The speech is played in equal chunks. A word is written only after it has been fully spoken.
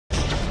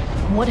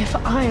What if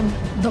I'm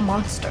the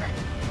monster?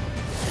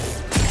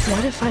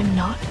 What if I'm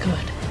not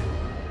good?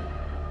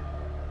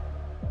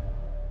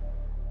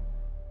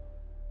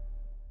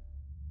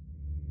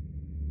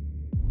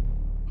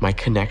 My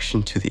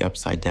connection to the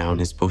Upside Down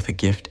is both a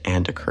gift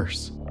and a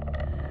curse.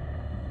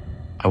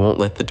 I won't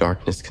let the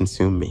darkness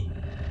consume me.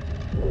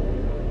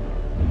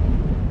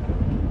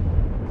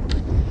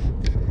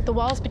 The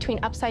walls between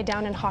Upside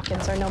Down and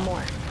Hawkins are no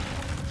more.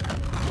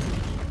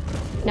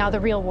 Now the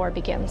real war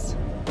begins.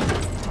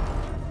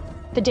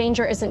 The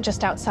danger isn't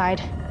just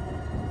outside.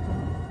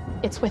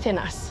 It's within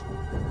us.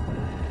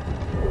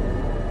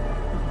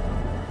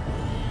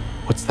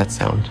 What's that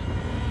sound?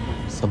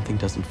 Something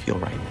doesn't feel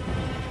right.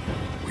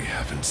 We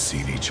haven't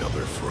seen each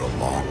other for a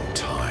long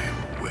time,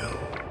 Will.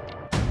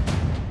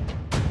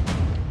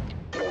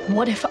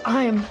 What if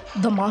I'm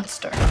the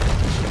monster?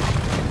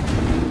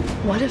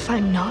 What if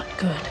I'm not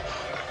good?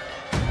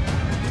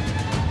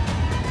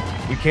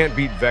 We can't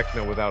beat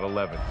Vecna without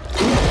 11.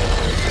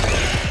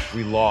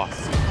 We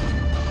lost.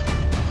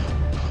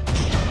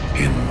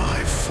 In my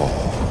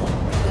fall,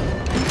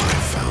 I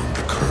found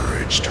the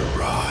courage to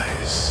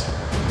rise.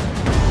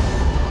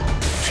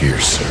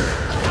 Fiercer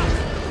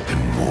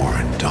and more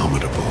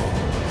indomitable.